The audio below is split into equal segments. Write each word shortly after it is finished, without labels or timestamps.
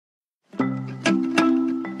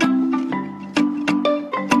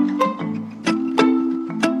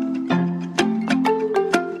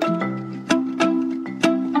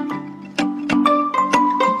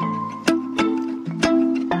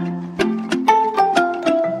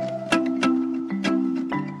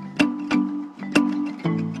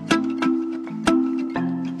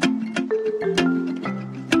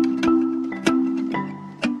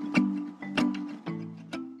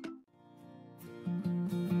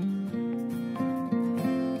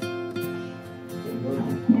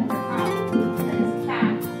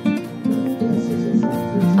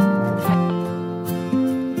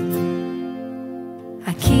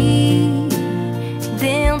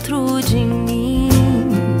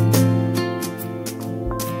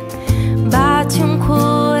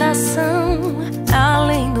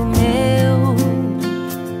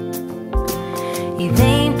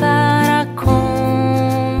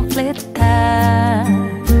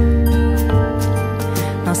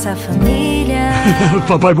família.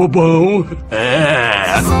 Papai bobão.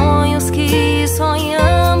 É. Sonhos que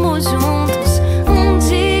sonhamos juntos um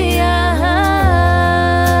dia.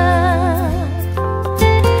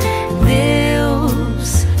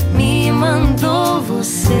 Deus me mandou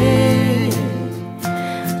você,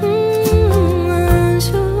 um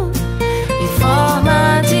anjo em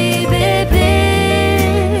forma de bebê.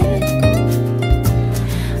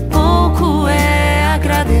 Pouco é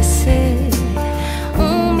agradecer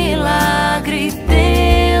um milagre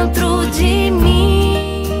dentro de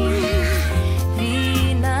mim.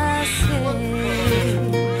 Vi nascer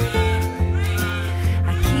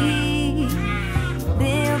aqui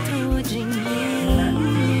dentro de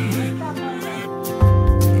mim.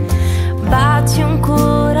 Bate um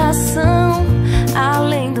coração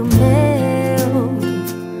além do meu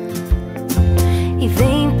e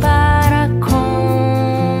vem para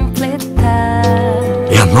completar.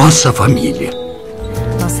 É a nossa família.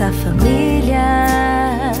 Nossa família,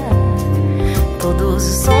 todos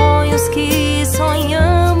os sonhos que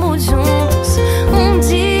sonhamos juntos um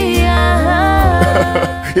dia.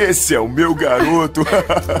 Esse é o meu garoto.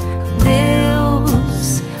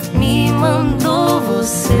 Deus me mandou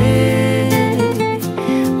você,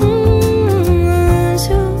 um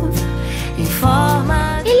anjo em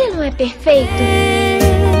forma de... Ele não é perfeito?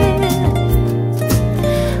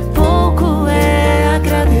 Pouco é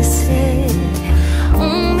agradecer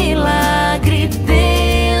um milagre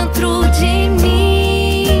dentro de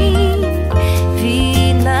mim.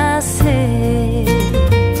 Vi nascer.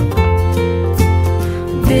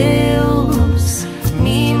 Deus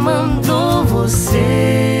me mandou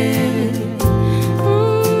você,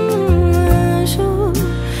 um anjo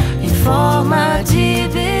em forma de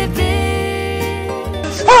bebê.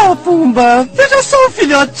 Ah, Pumba, veja só o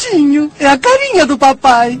filhotinho. É a carinha do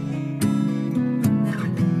papai.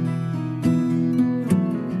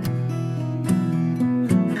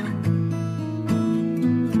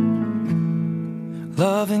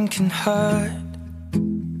 Loving can hurt.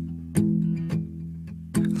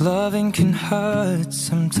 Loving can hurt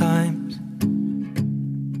sometimes,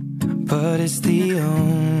 but it's the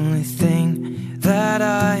only thing that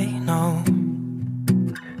I know.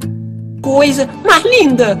 Coisa mais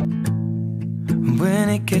linda. When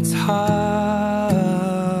it gets hard,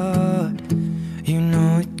 you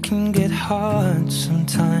know it can get hard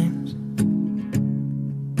sometimes.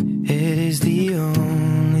 It is the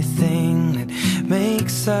only thing that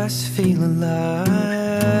makes us feel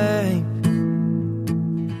alive.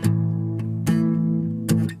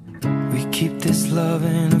 We keep this love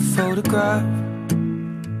in a photograph.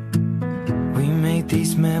 We make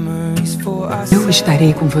these memories for ourselves. Eu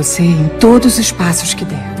estarei com você em todos os passos que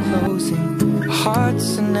der.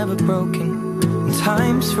 Hearts are never broken, and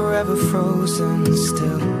time's forever frozen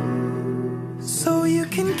still. So you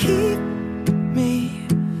can keep me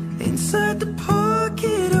inside the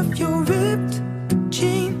pocket of your ripped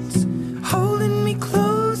jeans, holding me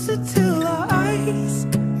closer till our eyes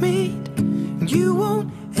meet. You won't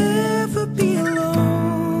ever be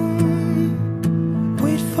alone.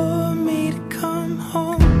 Wait for me to come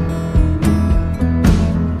home.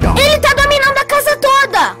 Ele tá dominando a casa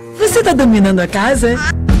toda! Você tá dominando a casa?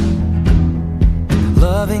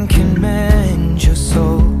 Loving can mend your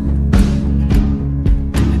soul,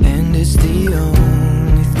 and it's the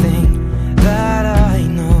only thing that I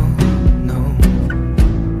know.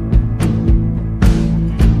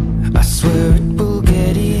 I swear it will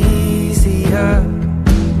get easier.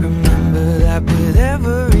 Remember that with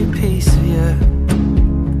every piece of you.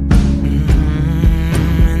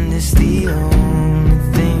 And it's the only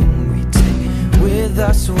thing we take with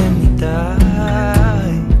us when we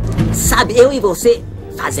die. Sabe, eu e você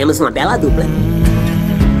fazemos uma bela dupla.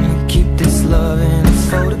 Keep this love in a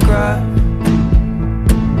photograph.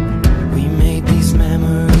 We made these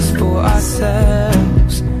memories for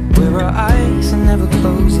ourselves, where our eyes are never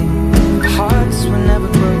closing, hearts were never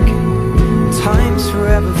broken, time's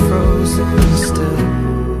forever frozen still.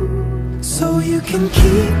 So you can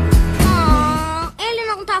keep. Ele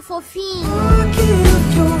não tá fofinho. Pocket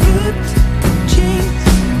of your ripped jeans,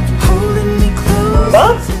 holding me close.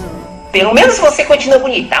 Bom, pelo menos você continua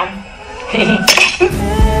bonitão. Never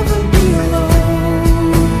be alone.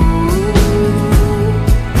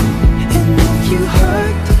 And if you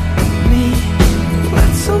hurt me,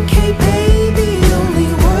 that's okay, baby. Only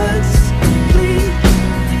words bleed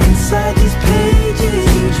inside these pages.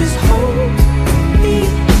 You just hold me.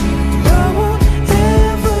 I won't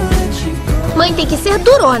ever let you go. Mãe tem que ser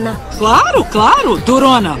durona. Claro, claro,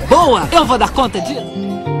 durona. Boa, eu vou dar conta disso.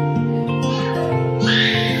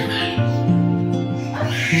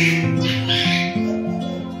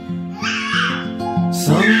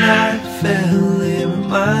 Sunlight fell, it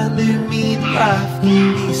reminded me life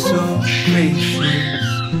can be so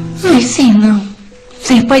gracious. Ai, sei não.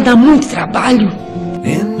 Ser pai dá muito trabalho.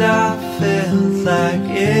 And I felt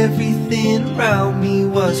like everything around me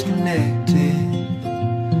was connected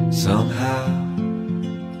somehow.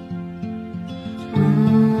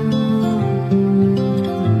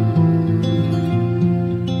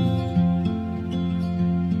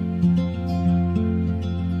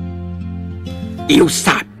 Eu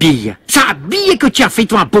sabia que eu tinha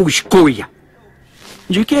feito uma boa escolha.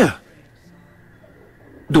 De quê?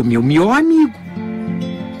 Do meu melhor amigo.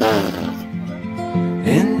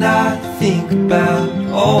 And I think about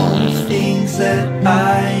all the things that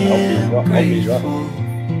I am grateful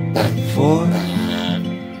for.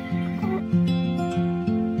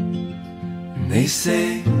 And they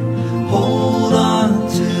say, hold on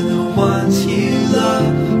to the ones you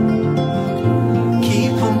love.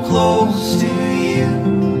 Keep them close to you.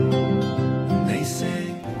 And they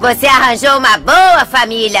say, Você arranjou uma boa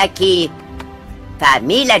família aqui.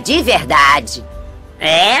 Família de verdade.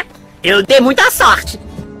 É, eu dei muita sorte.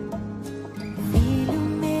 Filho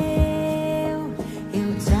meu,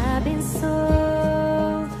 eu te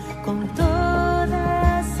abençoo com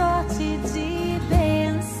toda sorte de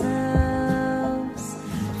bênçãos.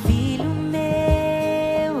 Filho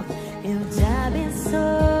meu, eu te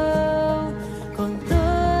abençoo com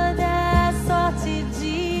toda sorte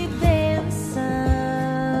de bênçãos.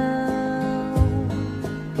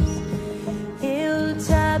 Eu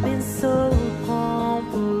te abençoo com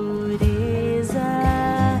pureza,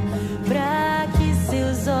 pra que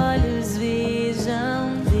seus olhos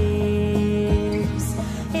vejam Deus.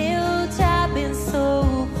 Eu te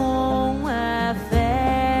abençoo com a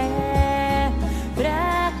fé,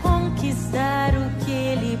 pra conquistar o que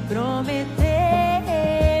Ele prometeu.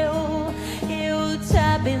 Eu te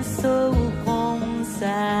abençoo com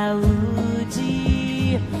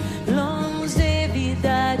saúde,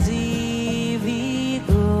 longevidade e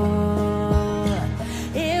vigor.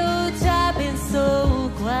 Eu te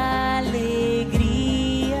abençoo com alegria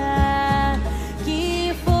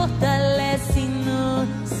que fortalece no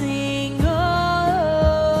Senhor.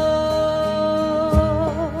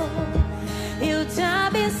 Eu te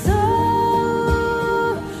abençoo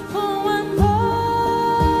com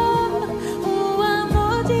amor. O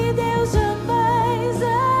amor de Deus jamais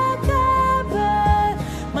acaba,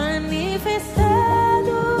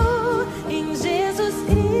 manifestado em Jesus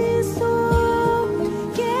Cristo,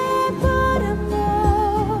 que por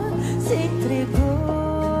amor se entregou.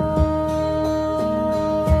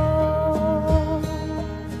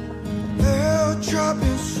 eu te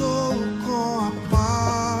abençoo com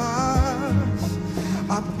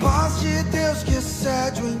a paz de Deus que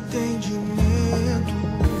excede o entendimento.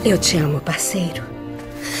 Eu te amo, parceiro.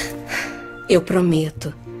 Eu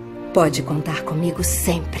prometo. Pode contar comigo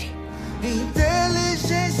sempre.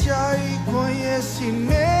 Inteligência e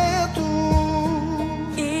conhecimento.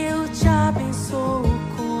 Eu te abençoo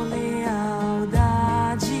com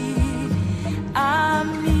lealdade,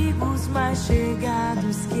 amigos mais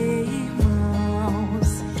chegados que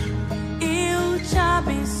irmãos. Eu te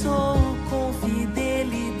abençoo com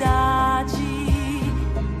fidelidade,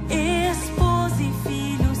 esposa e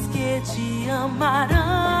filhos que te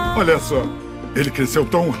amarão. Olha só, ele cresceu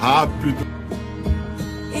tão rápido.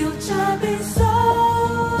 Eu te abençoo